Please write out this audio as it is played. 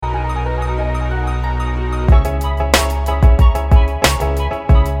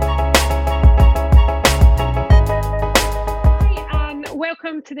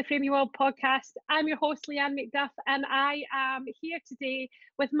Frame Your World podcast. I'm your host, Leanne McDuff, and I am here today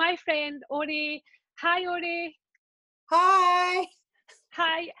with my friend, Ori. Hi, Ori. Hi.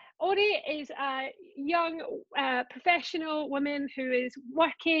 Hi. Ori is a young professional woman who is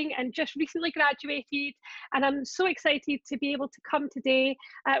working and just recently graduated, and I'm so excited to be able to come today.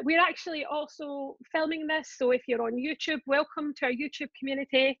 We're actually also filming this, so if you're on YouTube, welcome to our YouTube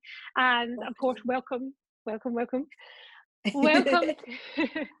community, and of course, welcome. Welcome, welcome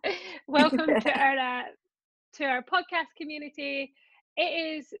to our podcast community.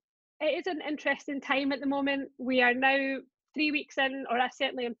 It is an interesting time at the moment. We are now 3 weeks in, or I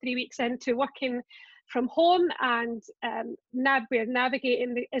certainly am 3 weeks into working from home, and we're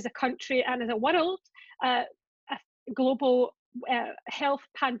navigating as a country and as a world a global health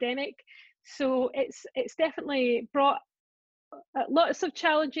pandemic. So it's definitely brought lots of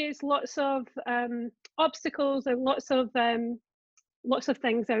challenges, lots of obstacles, and lots of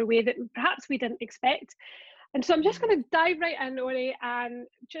things our way that perhaps we didn't expect. And so I'm just going to dive right in, Ori, and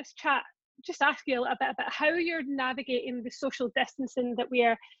just ask you a little bit about how you're navigating the social distancing that we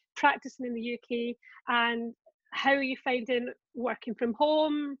are practicing in the UK, and how are you finding working from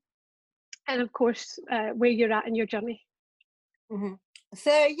home, and of course where you're at in your journey. Mm-hmm.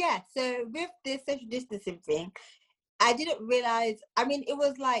 So with this social distancing thing, I didn't realize, it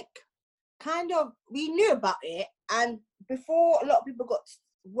was like kind of, we knew about it, and before a lot of people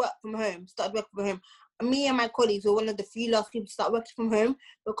started working from home, me and my colleagues were one of the few last people to start working from home,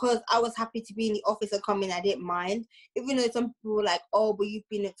 because I was happy to be in the office and come in. I didn't mind, even though some people were like, oh, but you've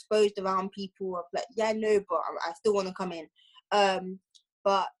been exposed around people. I'm like, yeah, no, but I still want to come in.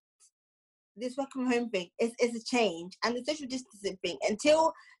 But this work from home thing is a change, and the social distancing thing,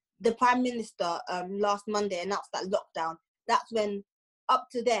 until the Prime Minister last Monday announced that lockdown, that's when, up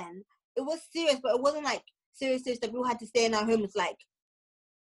to then, it was serious, but it wasn't like serious that people had to stay in our homes, like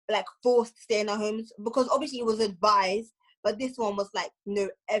forced to stay in our homes, because obviously it was advised, but this one was like, no,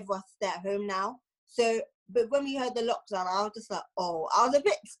 everyone stay at home now. So, but when we heard the lockdown, I was just like, oh, I was a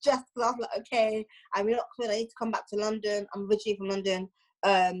bit stressed, because I was like, okay, I'm in Oxford, I need to come back to London, I'm originally from London,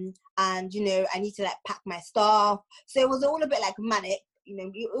 and I need to like pack my stuff. So it was all a bit like manic.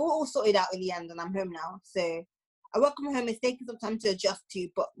 We all sorted out in the end, and I'm home now. So I work from home. It's taking some time to adjust to,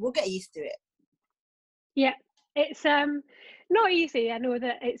 but we'll get used to it. Yeah, it's not easy. I know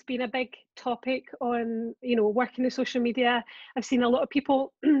that it's been a big topic on working in social media. I've seen a lot of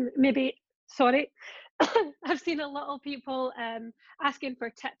people I've seen a lot of people asking for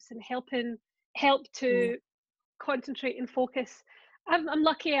tips and help to concentrate and focus. I'm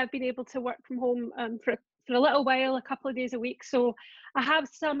lucky. I've been able to work from home for a little while, a couple of days a week, so I have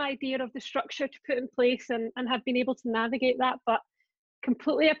some idea of the structure to put in place, and have been able to navigate that. But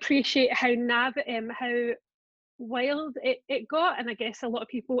completely appreciate how wild it got, and I guess a lot of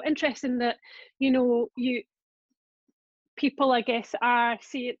people interesting that people, I guess, are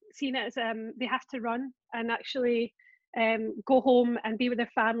seeing it as they have to run and actually go home and be with their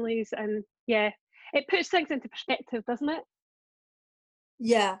families, and it puts things into perspective, doesn't it?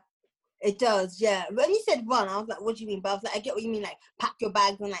 Yeah, it does. Yeah, when you said run, I was like, what do you mean? But I was like, I get what you mean, like pack your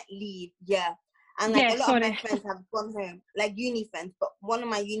bags and like leave. Yeah, and like a lot of my friends have gone home, like uni friends, but one of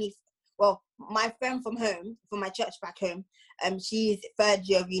my my friend from my church back home, she's third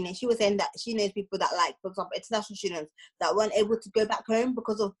year of uni. She was saying that she knows people that, like, for example, international students that weren't able to go back home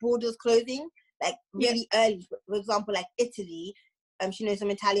because of borders closing, like really early. For example, like Italy, she knows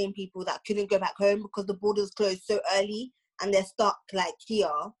some Italian people that couldn't go back home because the borders closed so early, and they're stuck like here,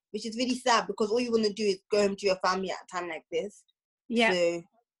 which is really sad, because all you want to do is go home to your family at a time like this. Yeah. So,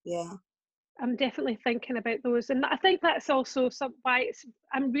 yeah. I'm definitely thinking about those, and I think that's also why it's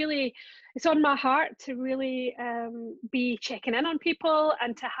on my heart to really be checking in on people,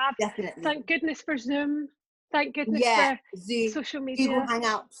 and to have, definitely, thank goodness for Zoom, thank goodness for Zoom, social media, Google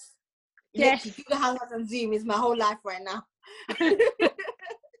Hangouts. Yes, literally, Google Hangouts and Zoom is my whole life right now.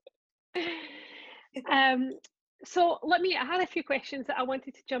 So I had a few questions that I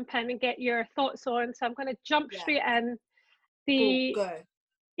wanted to jump in and get your thoughts on, so I'm going to jump straight in. Cool, go.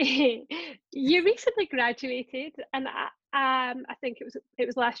 You recently graduated, and I think it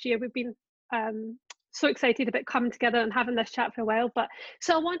was last year. We've been so excited about coming together and having this chat for a while. But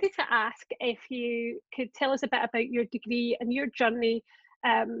so I wanted to ask if you could tell us a bit about your degree and your journey,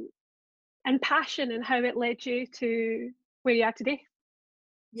 and passion, and how it led you to where you are today.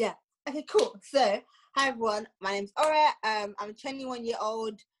 Yeah. Okay, cool. So, hi everyone. My name's Ora. I'm a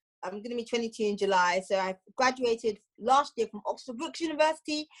 21-year-old. I'm going to be 22 in July. So I graduated last year from Oxford Brookes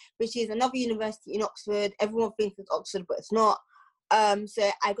University, which is another university in Oxford. Everyone thinks it's Oxford, but it's not.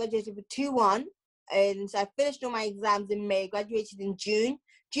 So I graduated with 2-1. And so I finished all my exams in May, graduated in June.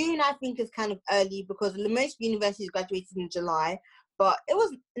 June, I think, is kind of early because most universities graduated in July. But it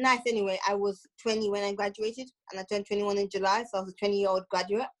was nice anyway. I was 20 when I graduated, and I turned 21 in July, so I was a 20-year-old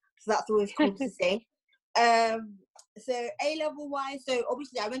graduate. So that's always cool to say. So A-level wise, so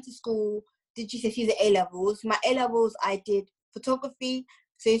obviously I went to school, did GCSEs at A-levels. My A-levels, I did photography,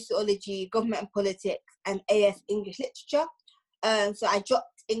 sociology, government and politics, and AS English literature. So I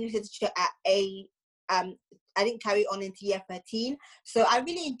dropped English literature at I didn't carry on into year 13. So I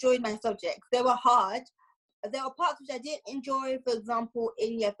really enjoyed my subjects. They were hard. There were parts which I didn't enjoy. For example,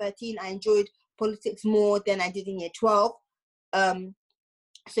 in year 13, I enjoyed politics more than I did in year 12. So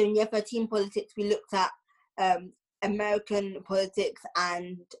in year 13 politics, we looked at American politics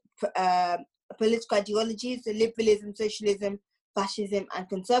and political ideologies, so liberalism, socialism, fascism, and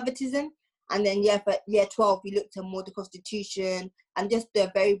conservatism. And then year 12, we looked at more the constitution and just the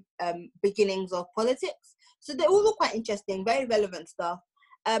very beginnings of politics. So they're all quite interesting, very relevant stuff.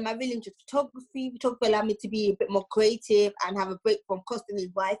 I really enjoyed photography. Photography allowed me to be a bit more creative and have a break from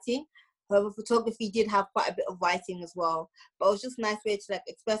constantly writing. However, photography did have quite a bit of writing as well. But it was just a nice way to like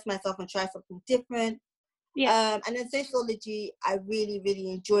express myself and try something different. Yeah. And then sociology, I really, really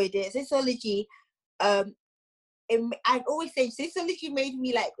enjoyed it. Sociology, I'd always say sociology made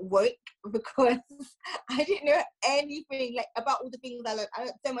me like work because I didn't know anything like about all the things I learned. I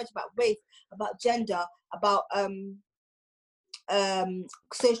learned so much about race, about gender, about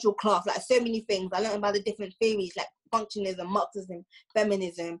social class, like so many things. I learned about the different theories like functionalism, Marxism,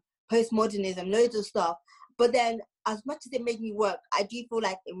 feminism, postmodernism, loads of stuff. But then as much as it made me work, I do feel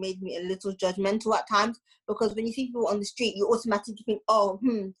like it made me a little judgmental at times, because when you see people on the street, you automatically think, oh,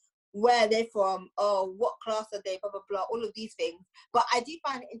 where are they from? Oh, what class are they? Blah, blah, blah, all of these things. But I do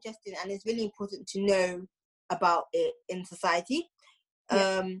find it interesting, and it's really important to know about it in society.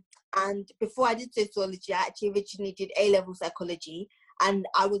 Yeah. And before I did sociology, I actually originally did A-level psychology, and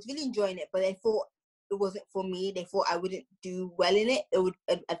I was really enjoying it, but I thought it wasn't for me. They thought I wouldn't do well in it.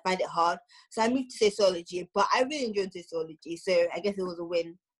 I'd find it hard. So I moved to sociology, but I really enjoyed sociology, so I guess it was a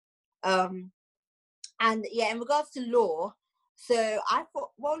win. And yeah, in regards to law, so I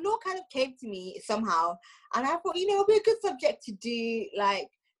thought, well, law kind of came to me somehow, and I thought, it'll be a good subject to do. Like,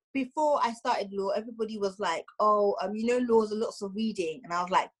 before I started law, everybody was like, oh, law's a lot of reading. And I was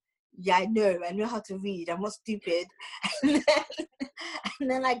like, yeah, I know how to read. I'm not stupid. And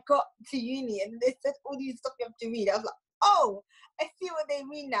then I got to uni and they said all these stuff you have to read. I was like, oh, I see what they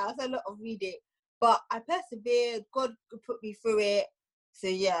mean now. It's a lot of reading. But I persevered. God put me through it. So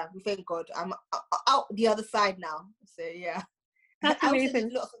yeah, we thank God. I'm out the other side now. So yeah. That's amazing. I also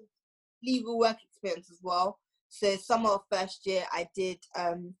did lots of legal work experience as well. So summer of first year, I did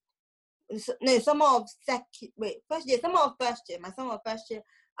summer of first year,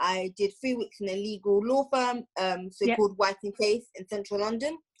 I did 3 weeks in a legal law firm, called White & Case in central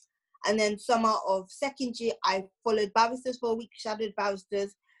London. And then summer of second year, I followed barristers for a week, shadowed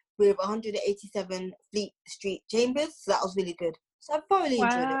barristers with 187 Fleet Street Chambers. So that was really good. So I thoroughly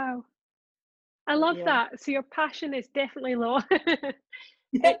enjoyed it. Wow. I love that. So your passion is definitely law.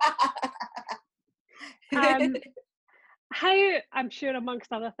 How, I'm sure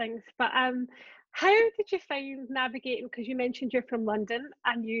amongst other things, but how did you find navigating, because you mentioned you're from London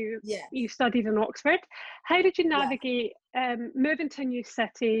and you studied in Oxford. How did you navigate moving to a new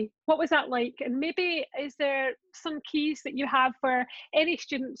city? What was that like? And maybe is there some keys that you have for any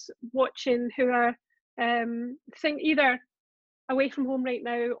students watching who are either away from home right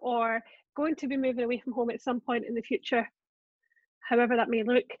now or going to be moving away from home at some point in the future, however that may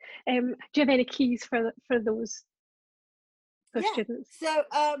look? Do you have any keys for those students? So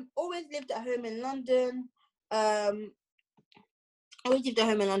always lived at home in London. I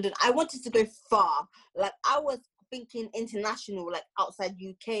wanted to go far. Like, I was thinking international, like outside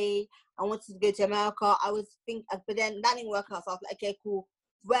UK. I wanted to go to America. I was thinking, but then that didn't work out. So I was like, okay, cool.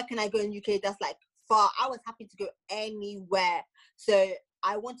 Where can I go in UK? That's like far. I was happy to go anywhere. So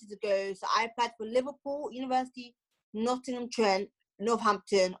I wanted to go. So I applied for Liverpool University, Nottingham Trent,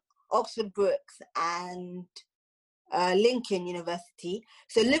 Northampton, Oxford Brookes, and Lincoln University.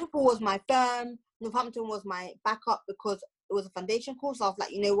 So Liverpool was my firm, Northampton was my backup because it was a foundation course. So I was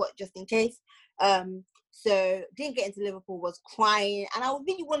like, you know what, just in case. So didn't get into Liverpool, was crying, and I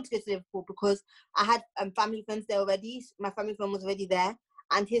really wanted to go to Liverpool because I had family friends there already. My family friend was already there,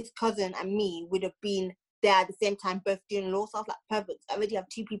 and his cousin and me would have been there at the same time, both doing law. So I was like, perfect, I already have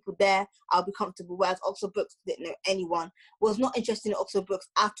 2 people there, I'll be comfortable. Whereas Oxford Brookes didn't know anyone, was not interested in Oxford Brookes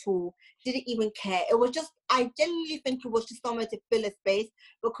at all, didn't even care. It was just, I genuinely think it was just somewhere to fill a space,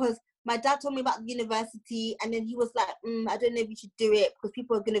 because my dad told me about the university, and then he was like, I don't know if you should do it because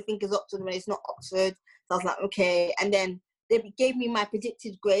people are going to think it's Oxford when it's not Oxford. So I was like, okay. And then they gave me my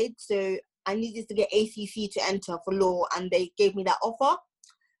predicted grade, so I needed to get ACC to enter for law, and they gave me that offer.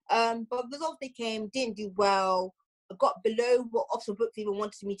 But results they came, didn't do well. I got below what Oxford Brookes even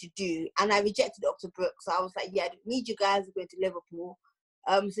wanted me to do, and I rejected Oxford Brookes. So I was like, yeah, I don't need you guys to go to Liverpool.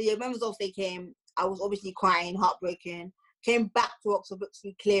 So yeah, when results they came, I was obviously crying, heartbroken. Came back to Oxford Brookes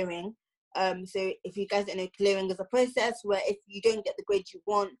through clearing. So if you guys don't know, clearing is a process where if you don't get the grade you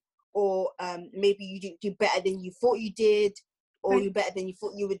want, or maybe you didn't do better than you thought you did, or Right. you better than you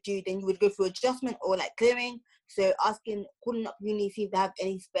thought you would do, then you would go through adjustment or like clearing. So calling up uni, see if they have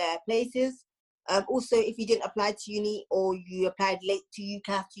any spare places. Also, if you didn't apply to uni or you applied late to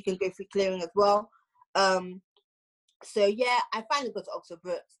UCAS, you can go through clearing as well. So yeah, I finally got to Oxford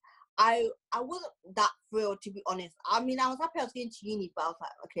Brookes. I wasn't that thrilled, to be honest. I mean, I was happy I was going to uni, but I was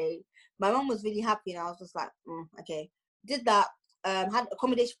like, okay. My mum was really happy, and I was just like, okay. Did that. Had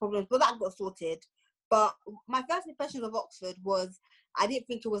accommodation problems, but that got sorted. But my first impression of Oxford was I didn't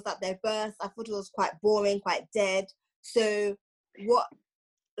think it was that diverse. I thought it was quite boring, quite dead. So what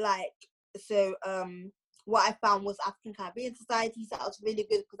what I found was African Caribbean societies. That was really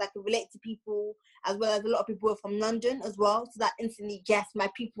good because I could relate to people, as well as a lot of people were from London as well. So that instantly, yes, my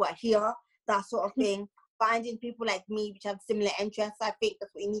people are here, that sort of thing. Finding people like me which have similar interests, I think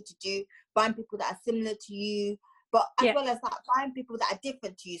that's what you need to do. Find people that are similar to you, but as well as that, find people that are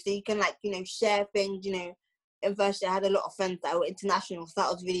different to you, so you can share things. In first year, I had a lot of friends that were international, so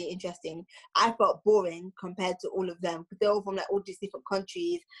that was really interesting. I felt boring compared to all of them because they're all from all these different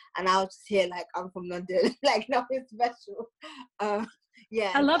countries, and I was just here I'm from London, nothing special.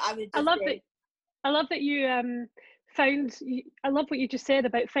 Yeah, I love so I would I just love that say, I love that you I love what you just said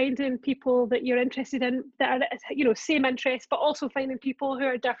about finding people that you're interested in that are same interests, but also finding people who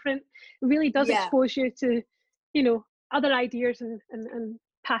are different. It really does yeah, expose you to other ideas and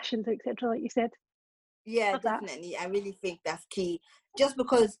passions, etc., like you said. yeah, Love that. definitely. I really think that's key. Just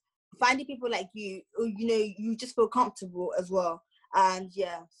because finding people like you, who, you just feel comfortable as well, and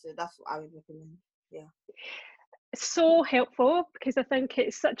yeah, so that's what I would recommend. Yeah. So helpful, because I think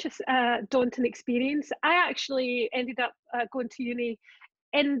it's such a daunting experience. I actually ended up going to uni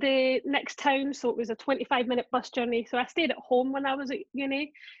in the next town, so it was a 25-minute bus journey. So I stayed at home when I was at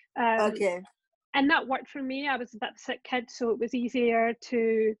uni, Okay. and that worked for me. I was a bit of a sick kid, so it was easier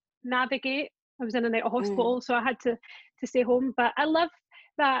to navigate. I was in and out of Mm. hospital, so I had to stay home. But I love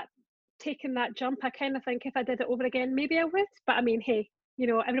that, taking that jump. I kind of think if I did it over again, maybe I would. But I mean, hey,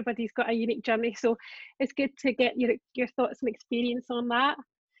 everybody's got a unique journey, so it's good to get your thoughts and experience on that.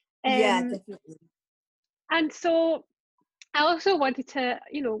 Yeah, Um, definitely. and so I also wanted to,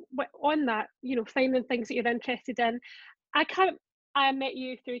 on that, finding things that you're interested in. I can't. I met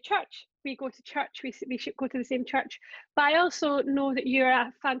you through church. We go to church. We should go to the same church. But I also know that you're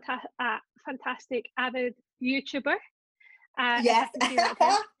a fantastic avid YouTuber, if I Yes. can say that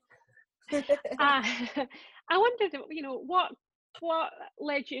term. I wondered, what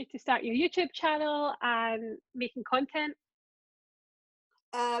led you to start your YouTube channel and making content?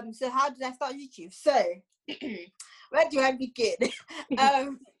 So how did I start YouTube? So where do I begin?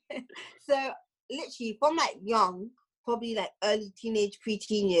 um, so literally from young, probably early teenage,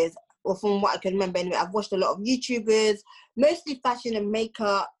 pre-teen years, or from what I can remember anyway, I've watched a lot of YouTubers, mostly fashion and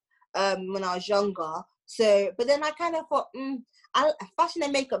makeup, when I was younger. So, but then I kind of thought, fashion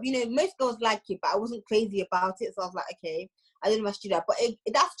and makeup, most girls like it, but I wasn't crazy about it. So I was like, okay, I didn't much do that. But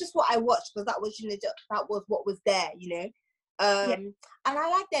that's just what I watched because that was, that was what was there, Yeah. And I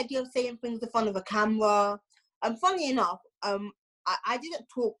like the idea of saying things in front of a camera. Funny enough, I didn't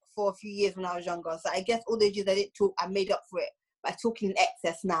talk for a few years when I was younger, so I guess all those years I didn't talk, I made up for it by talking in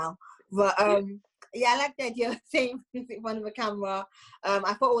excess now. But yeah, I like the idea of saying things in front of a camera.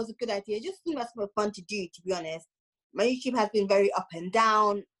 I thought it was a good idea. It just seemed like something fun to do, to be honest. My YouTube has been very up and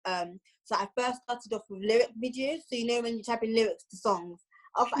down. So I first started off with lyric videos. So when you type in lyrics to songs,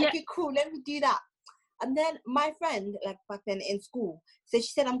 I was like, Yeah. okay, cool, let me do that. And then my friend, back then in school, so she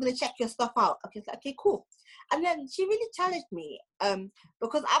said, I'm going to check your stuff out. Okay, it's like, okay, cool. And then she really challenged me,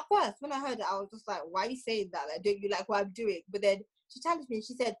 because at first, when I heard it, I was just like, why are you saying that? Don't you like what I'm doing? But then she challenged me and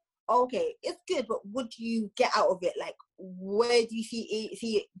she said, okay, it's good, but what do you get out of it? Where do you see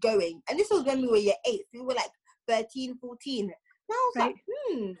it going? And this was when we were year 8. We were 13, 14. And I was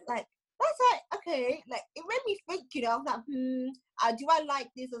Right. that's okay. It made me think, I was like, do I like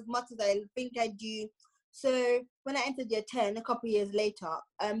this as much as I think I do? So when I entered year 10, a couple of years later,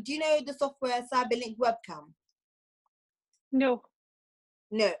 do you know the software Cyberlink Webcam? No.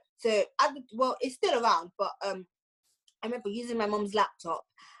 No. So well, it's still around, but I remember using my mom's laptop,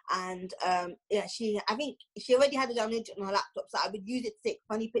 and yeah, I think she already had it downloaded on her laptop, so I would use it to take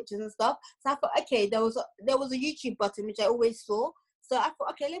funny pictures and stuff. So I thought, okay, there was a YouTube button which I always saw. So I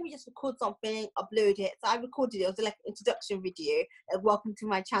thought, okay, let me just record something, upload it. So I recorded it. It was like an introduction video, like welcome to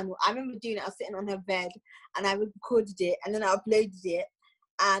my channel. I remember doing it. I was sitting on her bed, and I recorded it, and then I uploaded it,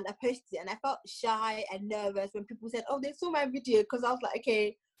 and I posted it. And I felt shy and nervous when people said, "Oh, they saw my video," because I was like,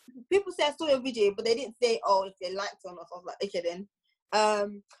 okay. People say I saw your video, but they didn't say, "Oh, if they liked it or not." So I was like, okay then.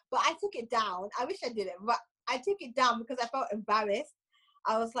 But I took it down. I wish I didn't, but I took it down because I felt embarrassed.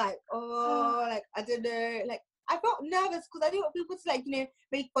 I was like, oh, like I don't know, like I felt nervous because I didn't want people to like, you know,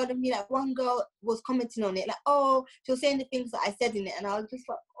 make fun of me. Like one girl was commenting on it, like, oh, she was saying the things that I said in it, and I was just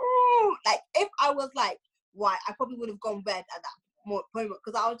like, oh, like if I was like white, I probably would have gone red at that moment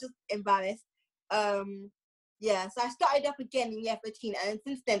because I was just embarrassed. Yeah, so I started up again in year 13, and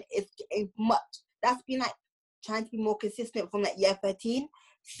since then it's much. That's been like trying to be more consistent from like year 13.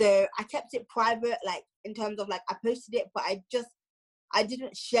 So I kept it private, like in terms of like I posted it, but I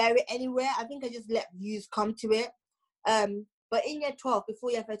didn't share it anywhere. I think I just let views come to it. But in year 12, before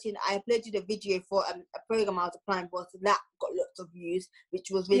year 13, I uploaded a video for a program I was applying for, so that got lots of views,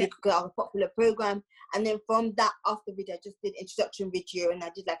 which was really good because I was a popular program. And then from that, after video, I just did introduction video, and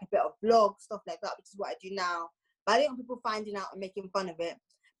I did like a bit of vlog, stuff like that, which is what I do now. But I didn't want people finding out and making fun of it.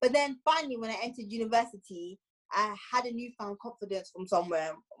 But then finally, when I entered university, I had a newfound confidence from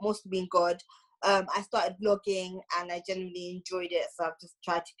somewhere, must have been God. I started vlogging and I genuinely enjoyed it, so I've just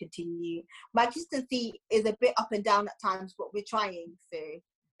tried to continue. My consistency is a bit up and down at times, but we're trying. So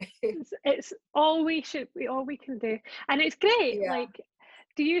it's all we can do, and it's great. yeah. Like,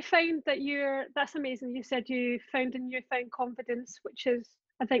 do you find that that's amazing? You said you found a newfound confidence, which is,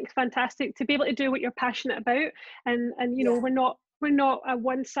 I think, fantastic to be able to do what you're passionate about, and you know, we're not a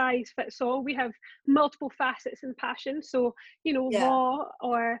one size fits all. We have multiple facets and passions. So you know, law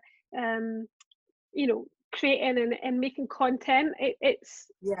or you know, creating and making content, it's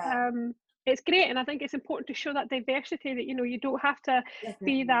great, and I think it's important to show that diversity, that you know, you don't have to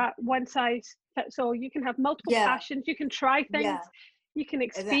be that one size fits all. You can have multiple passions, you can try things, you can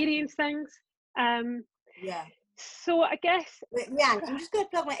experience things. So I guess I'm just gonna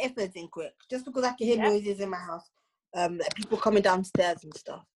plug my earphones in quick, just because I can hear noises in my house, like people coming downstairs and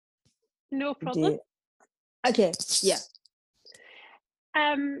stuff. No problem. Okay,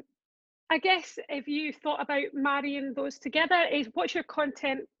 I guess if you thought about marrying those together, what's your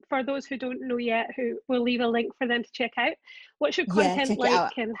content for those who don't know yet, who will leave a link for them to check out? What's your content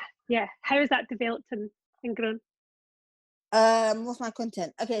like, and how has that developed and grown? What's my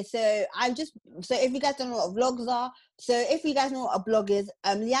content? Okay, so if you guys don't know what vlogs are, so if you guys know what a blog is,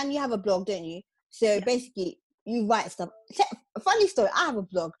 Leanne, you have a blog, don't you? So basically you write stuff. Funny story, I have a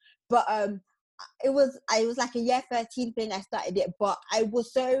blog, but it was like a year 13 thing I started it, but I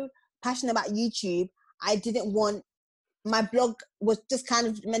was so passionate about YouTube, I didn't want, my blog was just kind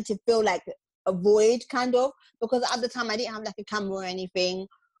of meant to feel like a void, kind of, because at the time I didn't have like a camera or anything.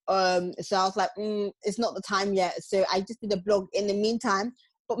 So I was like, it's not the time yet. So I just did a blog in the meantime,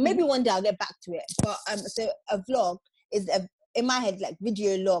 but maybe one day I'll get back to it. But so a vlog is in my head like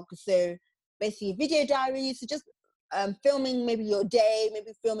video log. So basically video diaries, so just filming maybe your day,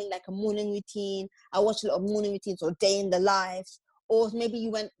 maybe filming like a morning routine. I watch a lot of morning routines or day in the lives. Or maybe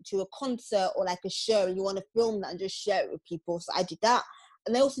you went to a concert or like a show and you want to film that and just share it with people. So I did that.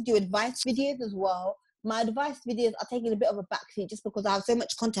 And I also do advice videos as well. My advice videos are taking a bit of a backseat just because I have so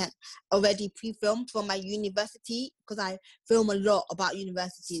much content already pre-filmed from my university, because I film a lot about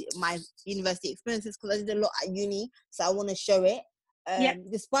my university experiences, because I did a lot at uni. So I want to show it.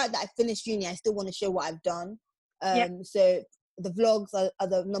 Despite that I finished uni, I still want to show what I've done. So the vlogs are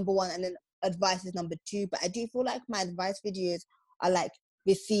the number one, and then advice is number two. But I do feel like my advice videos are like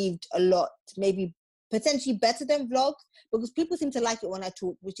received a lot, maybe potentially better than vlogs, because people seem to like it when I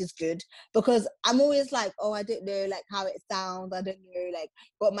talk, which is good, because I'm always like, oh, I don't know like how it sounds, I don't know, like,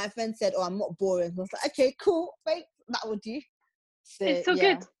 but my friend said, oh, I'm not boring. So I was like, okay, cool, thanks, that would do. So, it's so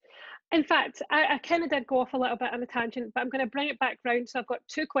good. In fact, I kind of did go off a little bit on a tangent, but I'm going to bring it back round. So I've got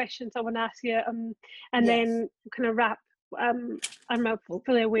two questions I want to ask you, and then kind of wrap. I'm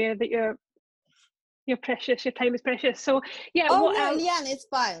fully aware that you're precious, your time is precious. So Leanne, it's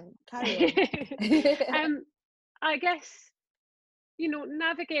fine. Carry on. I guess, you know,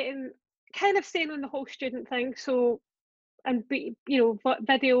 navigating, kind of staying on the whole student thing. So, and be, you know,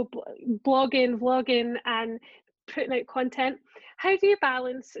 video, blogging, vlogging, and putting out content. How do you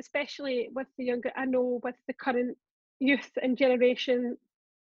balance, especially with the younger, I know with the current youth and generation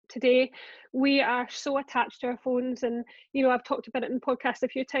today, we are so attached to our phones, and you know, I've talked about it in podcasts a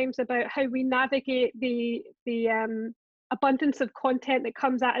few times about how we navigate the abundance of content that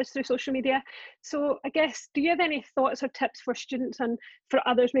comes at us through social media. So I guess, do you have any thoughts or tips for students and for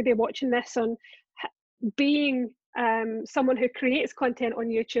others maybe watching this on being someone who creates content on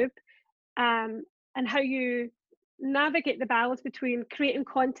YouTube, and how you navigate the balance between creating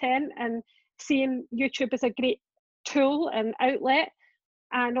content and seeing YouTube as a great tool and outlet,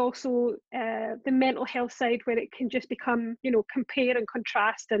 and also the mental health side where it can just become, compare and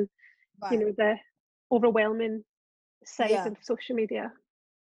contrast, and Right. the overwhelming side Yeah. of social media,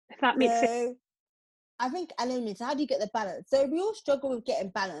 if that makes sense. So I think, Alona, how do you get the balance? So we all struggle with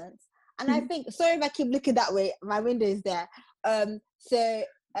getting balance. And I think, sorry if I keep looking that way, my window is there.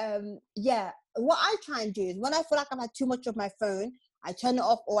 Yeah, what I try and do is when I feel like I've had too much of my phone, I turn it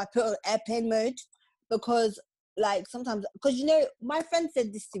off or I put it on airplane mode, because like sometimes, because my friend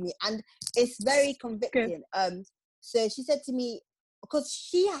said this to me and it's very convicting. So she said to me, because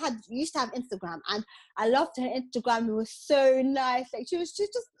she used to have Instagram and I loved her Instagram. It was so nice. Like she was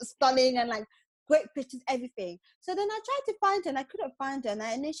just stunning and like great pictures, everything. So then I tried to find her and I couldn't find her. And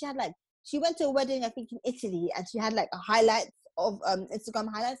I know she went to a wedding, I think in Italy, and she had like a highlights of Instagram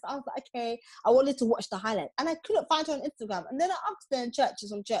highlights. I was like, okay, I wanted to watch the highlight and I couldn't find her on Instagram. And then I asked her in church,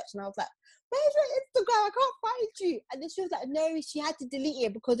 she's on church, and I was like, where's your Instagram? I can't find you. And then she was like, no, she had to delete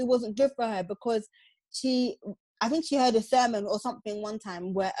it because it wasn't good for her, because I think she heard a sermon or something one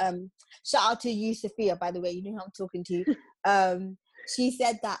time where shout out to you, Sophia, by the way, you know who I'm talking to. She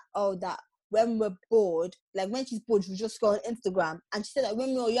said that when we're bored, like when she's bored, she just go on Instagram. And she said that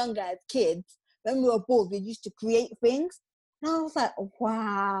when we were younger as kids, when we were bored, we used to create things. And I was like,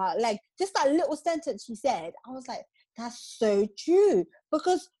 wow, like just that little sentence she said, I was like, that's so true.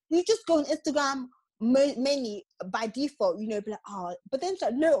 Because you just go on Instagram mainly by default, be like, oh, but then it's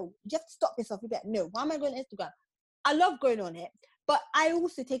like, no, you have to stop yourself. You're like, no, why am I going to Instagram? I love going on it, but I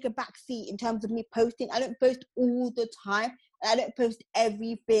also take a back seat in terms of me posting. I don't post all the time. I don't post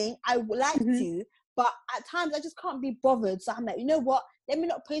everything. I would like to, but at times I just can't be bothered. So I'm like, you know what? Let me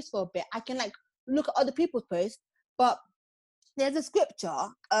not post for a bit. I can like look at other people's posts. But there's a scripture.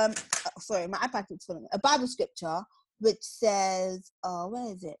 Sorry, my iPad keeps falling. A Bible scripture which says,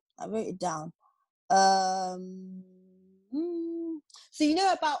 where is it? I wrote it down. So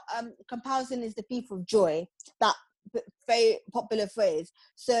about comparison is the thief of joy. That very popular phrase.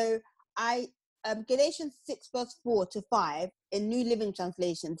 So Galatians 6:4-5 in New Living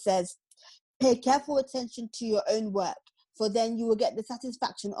Translation says, pay careful attention to your own work, for then you will get the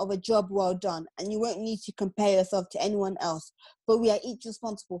satisfaction of a job well done, and you won't need to compare yourself to anyone else, but we are each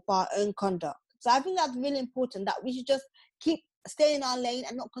responsible for our own conduct. So I think that's really important, that we should just stay in our lane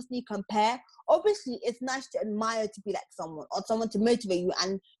and not constantly compare. Obviously, it's nice to admire to be like someone or someone to motivate you,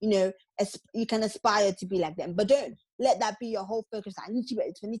 and you can aspire to be like them, but don't let that be your whole focus. I need to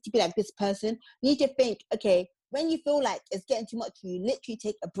be like this person. You need to think, okay, when you feel like it's getting too much, you literally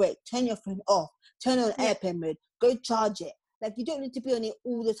take a break, turn your phone off, turn on airplane mode, go charge it. Like, you don't need to be on it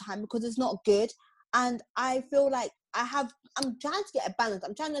all the time because it's not good. And I feel like I'm trying to get a balance.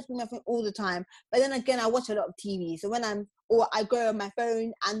 I'm trying not to be on my phone all the time, but then again, I watch a lot of TV. So I go on my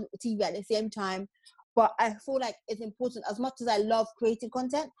phone and TV at the same time. But I feel like it's important, as much as I love creating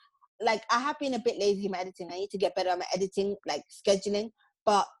content, like I have been a bit lazy in my editing. I need to get better at my editing, like scheduling.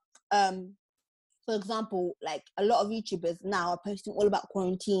 But for example, like a lot of YouTubers now are posting all about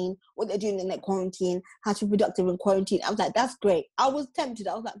quarantine, what they're doing in their quarantine, how to be productive in quarantine. I was like, that's great. I was tempted.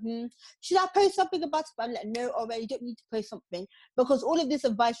 I was like, should I post something about it? But I'm like, no, already, you don't need to post something, because all of this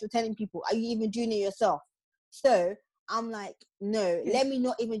advice you're telling people, are you even doing it yourself? So I'm like, no, let me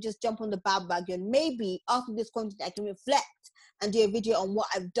not even just jump on the bandwagon. Maybe after this content, I can reflect and do a video on what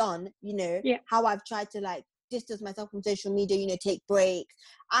I've done, how I've tried to like distance myself from social media, take breaks.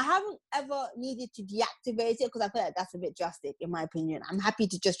 I haven't ever needed to deactivate it because I feel like that's a bit drastic in my opinion. I'm happy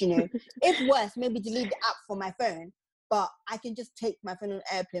to just, if worse, maybe delete the app from my phone, but I can just take my phone on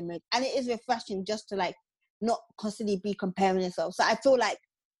airplane mode. And it is refreshing just to like not constantly be comparing yourself. So I feel like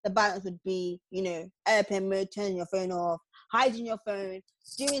the balance would be, airplane mode, turning your phone off, hiding your phone,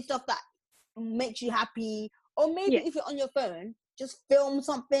 doing stuff that makes you happy. Or maybe if you're on your phone, just film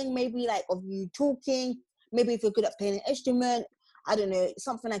something, maybe like of you talking. Maybe if you're good at playing an instrument, I don't know,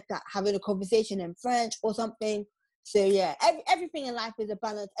 something like that, having a conversation in French or something. So yeah, everything in life is a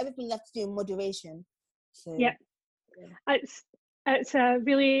balance. Everything you have to do in moderation. So it's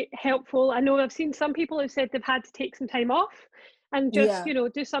really helpful. I know I've seen some people who've said they've had to take some time off and just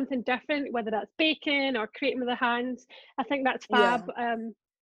do something different, whether that's baking or creating with their hands. I think that's fab.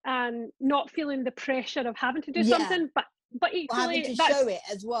 And not feeling the pressure of having to do something, but equally having to show it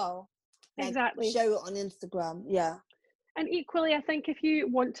as well. Exactly. Show it on Instagram. And equally, I think if you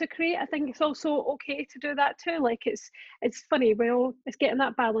want to create, I think it's also okay to do that too. Like it's funny, it's getting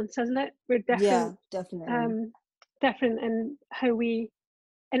that balance, isn't it? We're Yeah, different, definitely. um, different in how we,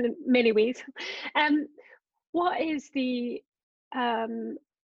 in many ways. Um, what is the um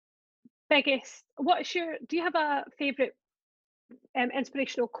biggest? What's your? Do you have a favorite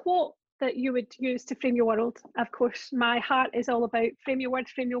inspirational quote that you would use to frame your world? Of course, my heart is all about frame your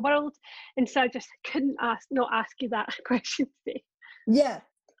words, frame your world, and so I just couldn't not ask you that question today. Yeah.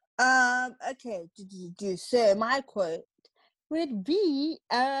 Okay. So my quote would be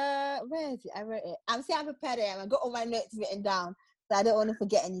where is it? I wrote it. I'm saying I prepared it and I got all my notes written down so I don't want to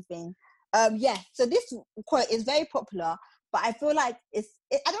forget anything. Yeah, so this quote is very popular, but I feel like I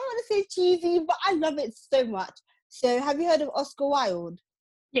don't want to say cheesy, but I love it so much. So have you heard of Oscar Wilde?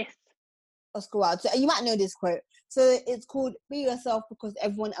 Yes. Oscar Wilde. So you might know this quote. So it's called "Be yourself because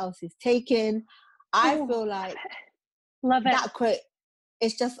everyone else is taken." I Oh, feel like love it. that quote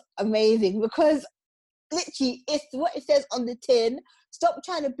is just amazing because literally it's what it says on the tin. Stop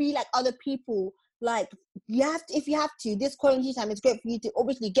trying to be like other people. Like you have to, if you have to, this quarantine time is great for you to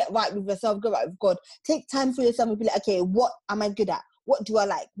obviously get right with yourself, get right with God. Take time for yourself and be like, okay, what am I good at? What do I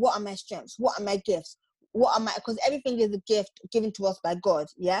like? What are my strengths? What are my gifts? What am I? Because everything is a gift given to us by God.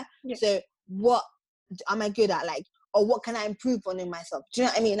 Yeah. Yeah. So what am I good at? Like, or what can I improve on in myself? Do you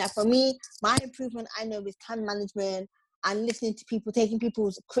know what I mean? Like for me, my improvement I know is time management and listening to people, taking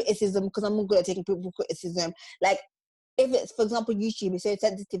people's criticism, because I'm not good at taking people's criticism. Like, if it's, for example, YouTube is so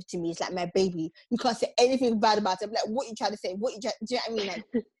sensitive to me, it's like my baby. You can't say anything bad about it. I'm like, what you trying to say? Do you know what I mean?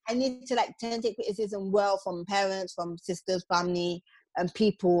 Like, I need to like turn take criticism well from parents, from sisters, family, and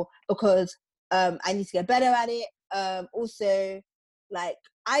people, because I need to get better at it. Also, like,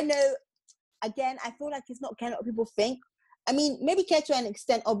 I know, again, I feel like it's not caring what people think. I mean, maybe care to an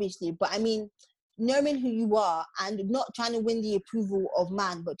extent, obviously, but I mean, knowing who you are and not trying to win the approval of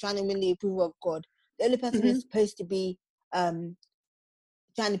man, but trying to win the approval of God. The only person Mm-hmm. is supposed to be trying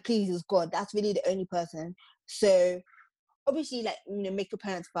to please is God. That's really the only person. So obviously, like, you know, make your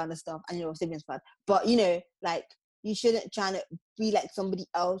parents proud and stuff and your siblings proud. But you know, like, you shouldn't try to be like somebody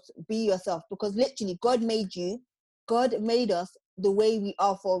else. Be yourself, because literally God made you. God made us the way we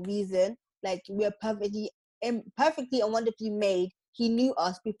are for a reason. Like, we're perfectly and wonderfully made. He knew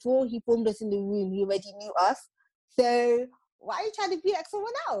us before he formed us in the womb. He already knew us. So why are you trying to be like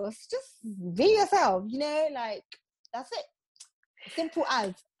someone else? Just be yourself, you know, like, that's it. Simple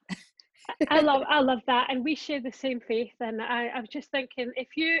as. I love that, and we share the same faith. And I was just thinking,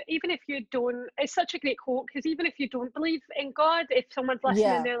 even if you don't, it's such a great quote, because even if you don't believe in God, if someone's listening,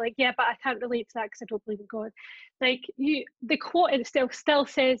 Yeah, they're like, yeah, but I can't relate to that because I don't believe in God. Like, the quote itself still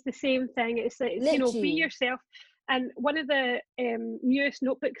says the same thing. It's like, be literally. yourself. And one of the newest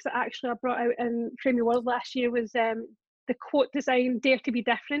notebooks that actually I brought out in Frame Your World last year was the quote design, "Dare to be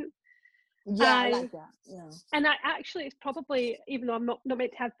different." Yeah, I I like that. Yeah. And I actually, it's probably, even though I'm not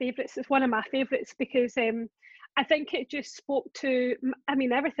meant to have favourites, it's one of my favourites, because I think it just spoke to, I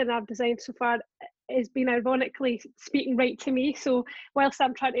mean, everything I've designed so far has been ironically speaking right to me. So whilst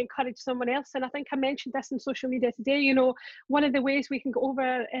I'm trying to encourage someone else, and I think I mentioned this in social media today, one of the ways we can go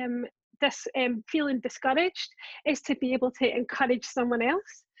over this feeling discouraged is to be able to encourage someone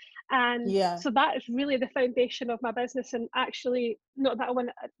else. And Yeah. so that is really the foundation of my business. And actually, not that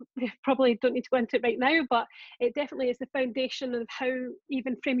we probably don't need to go into it right now, but it definitely is the foundation of how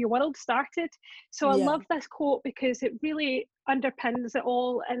even Frame Your World started. So I Yeah. love this quote because it really underpins it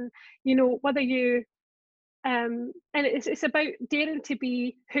all. And whether you and it's about daring to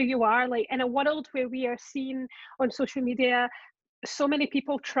be who you are. Like, in a world where we are seen on social media, so many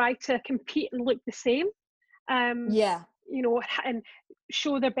people try to compete and look the same. um Yeah. and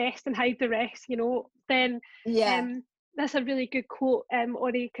show their best and hide the rest, then Yeah. that's a really good quote,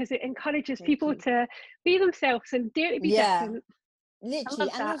 Ori, because it encourages Thank people you. to be themselves and dare to be Yeah. different. I Literally. love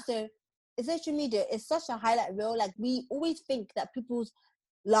And that. also, social media is such a highlight reel. Like, we always think that people's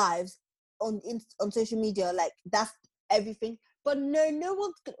lives on social media, like, that's everything. But no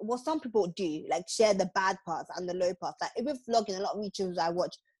one's well, some people do, like, share the bad parts and the low parts. Like, even vlogging, a lot of YouTubers I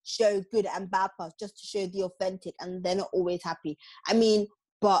watch show good and bad parts just to show the authentic, and they're not always happy. I mean,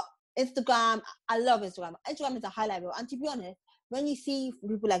 but Instagram, I love Instagram. Instagram is a highlight reel. And to be honest, when you see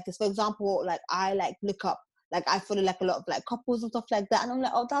people like this, for example, like, I like look up, like, I follow like a lot of like couples and stuff like that, and I'm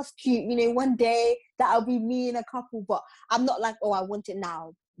like, oh, that's cute, one day that'll be me in a couple. But I'm not like, oh, I want it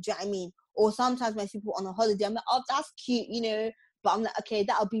now. Do you know what I mean? Or sometimes when people on a holiday, I'm like, oh, that's cute, but I'm like, okay,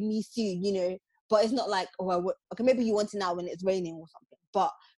 that'll be me soon. But it's not like, oh, okay, maybe you want it now when it's raining or something. But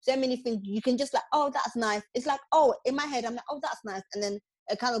so many things you can just like, oh, that's nice. It's like, oh, in my head, I'm like, oh, that's nice. And then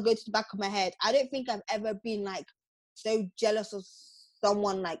it kind of goes to the back of my head. I don't think I've ever been like so jealous of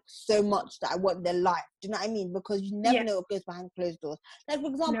someone like so much that I want their life. Do you know what I mean? Because you never Yeah. know what goes behind closed doors. Like, for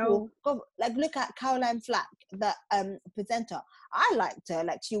example, No. like look at Caroline Flack, the presenter. I liked her.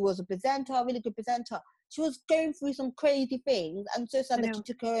 Like, she was a presenter, a really good presenter. She was going through some crazy things. I'm so sad I that she know.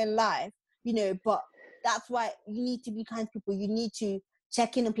 took her own life, you know, but that's why you need to be kind to people. You need to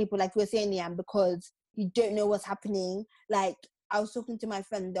check in on people, like we were saying, Leanne, because you don't know what's happening. Like, I was talking to my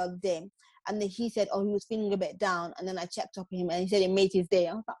friend the other day, and then he said, oh, he was feeling a bit down. And then I checked up on him, and he said it made his day.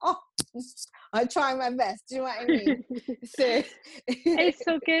 I was like, oh, I'm trying my best. Do you know what I mean? So It's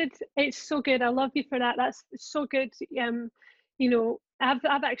so good. It's so good. I love you for that. That's so good. You know,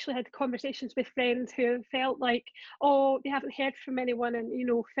 I've actually had conversations with friends who have felt like, oh, they haven't heard from anyone, and you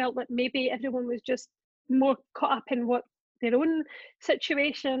know, felt that maybe everyone was just more caught up in what their own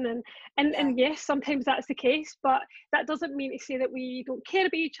situation, and yes, sometimes that's the case, but that doesn't mean to say that we don't care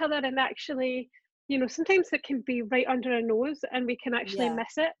about each other. And actually, you know, sometimes it can be right under our nose and we can actually yeah,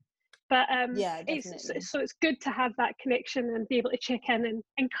 miss it. But yeah, it's definitely. so it's good to have that connection and be able to check in and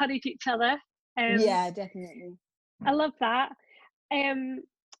encourage each other. um Yeah, definitely. I love that.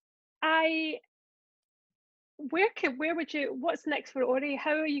 I where would you, what's next for Ori?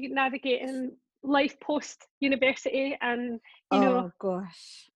 How are you navigating life post university? And you know, Oh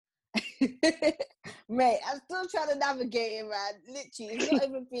gosh. Mate, I'm still trying to navigate it, man. Literally, it's not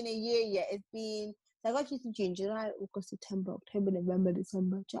even been a year yet. It's been, I got you to June, July, August, September, October, November,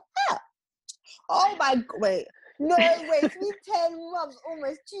 December. Oh my, wait. No, wait, it's been 10 months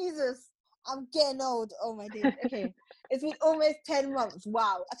almost. Jesus, I'm getting old. Oh my days. Okay, it's been almost 10 months.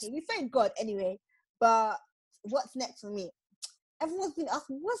 Wow. Okay, we thank God anyway. But what's next for me? Everyone's been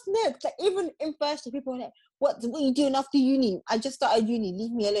asking, what's next? Like, even in first year, people are like, what are you doing after uni? I just started uni,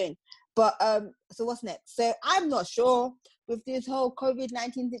 leave me alone. But so what's next? So I'm not sure with this whole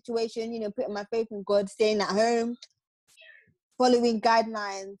COVID-19 situation, you know, putting my faith in God, staying at home, following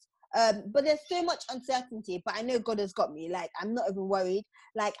guidelines. But there's so much uncertainty, but I know God has got me. Like, I'm not even worried.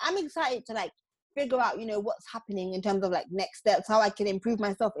 Like, I'm excited to like figure out, you know, what's happening in terms of like next steps, how I can improve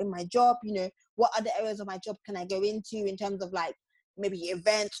myself in my job, you know, what other areas of my job can I go into in terms of like maybe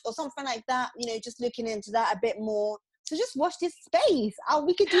events or something like that, you know, just looking into that a bit more. So just watch this space.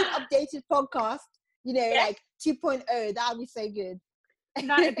 We could do an updated podcast, you know, yes, like 2.0. That would be so good.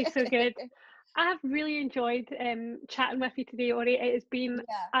 that would be so good. I have really enjoyed chatting with you today, Ori. It has been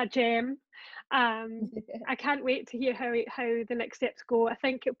Yeah. a gem. I can't wait to hear how the next steps go. I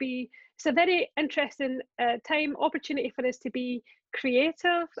think it's a very interesting opportunity for us to be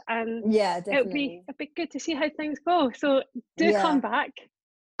creative, and Yeah, it'll definitely. be good to see how things go. So do come Yeah, back.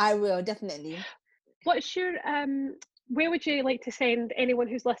 I will definitely. What's your where would you like to send anyone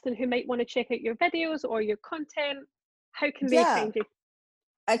who's listening who might want to check out your videos or your content? How can they Yeah. find you?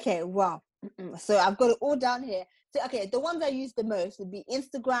 Okay, well, so I've got it all down here. So, okay, the ones I use the most would be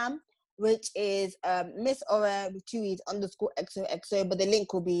Instagram, which is Miss Ora with two E's underscore XOXO, but the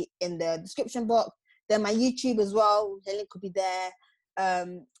link will be in the description box. Then my YouTube as well, the link will be there.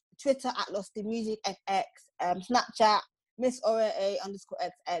 Twitter at Lost in Music XX, Snapchat Miss Ora A underscore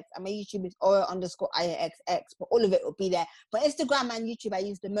XX, and my YouTube is Ora underscore IAXX, but all of it will be there. But Instagram and YouTube I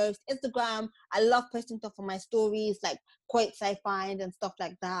use the most. Instagram, I love posting stuff on my stories, like quotes I find and stuff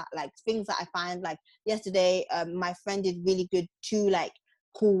like that, like things that I find. Like yesterday, my friend did really good two like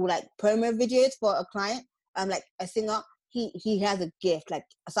cool like promo videos for a client, like a singer. He has a gift, like,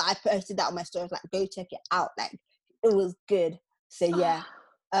 so I posted that on my stories, like, go check it out, like it was good. So yeah,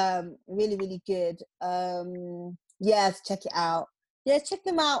 really really good. Yes, check it out. Yeah, check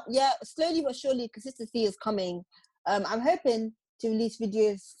them out. Yeah, slowly but surely consistency is coming. I'm hoping to release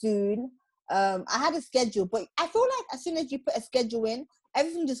videos soon. I had a schedule, but I feel like as soon as you put a schedule in,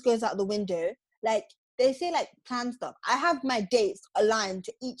 everything just goes out the window. Like they say, like plan stuff. I have my dates aligned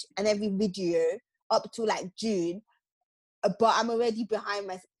to each and every video up to like June, but I'm already behind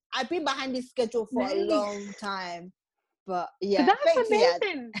my. I've been behind this schedule for a long Nice. time, but But yeah, that's thank you, Ed.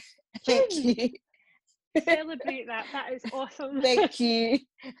 amazing. Thank June. you. Celebrate that. That is awesome. Thank you.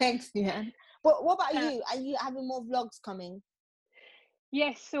 Thanks, Leanne. But what about uh, you? Are you having more vlogs coming?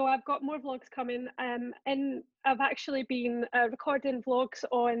 yes, so I've got more vlogs coming. And I've actually been recording vlogs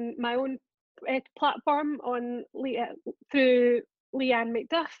on my own platform through Leanne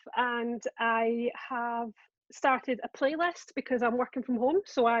McDuff, and I have started a playlist because I'm working from home.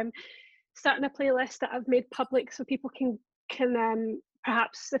 So I'm starting a playlist that I've made public so people can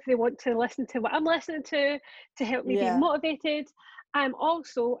perhaps, if they want to listen to what I'm listening to help me be Yeah. motivated. I'm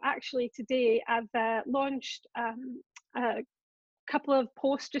also actually today I've launched a couple of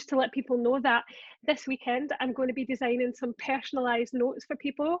posts just to let people know that this weekend I'm going to be designing some personalized notes for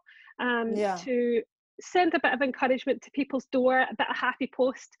people Yeah. to send a bit of encouragement to people's door, a bit of happy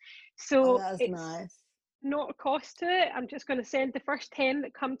post. So that's it's nice. not a cost to it. I'm just going to send the first 10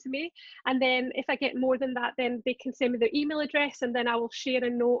 that come to me, and then if I get more than that, then they can send me their email address, and then I will share a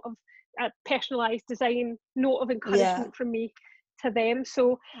note of a personalized design note of encouragement from me to them.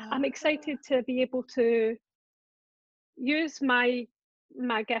 So I'm excited to be able to use my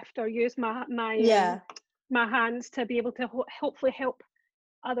gift, or use my hands to be able to hopefully help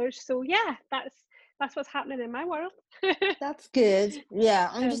others. So yeah, that's what's happening in my world. That's good. Yeah,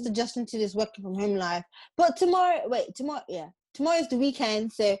 I'm just adjusting to this working from home life. But tomorrow is the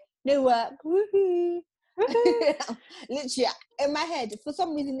weekend, so no work. Woohoo! Literally, in my head, for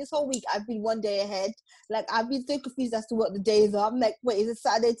some reason, this whole week I've been one day ahead. Like, I've been so confused as to what the days are. I'm like, wait, is it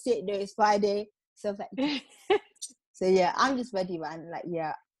Saturday today? No, it's Friday. So I was like, so yeah, I'm just ready, man. Like,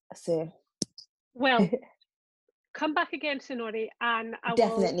 yeah. So well, come back again, Sonori, and I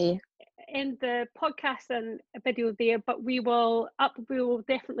definitely will end the podcast and a video there. But we will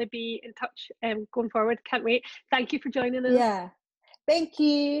definitely be in touch going forward. Can't wait. Thank you for joining us. Yeah. Thank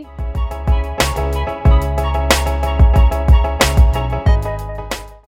you.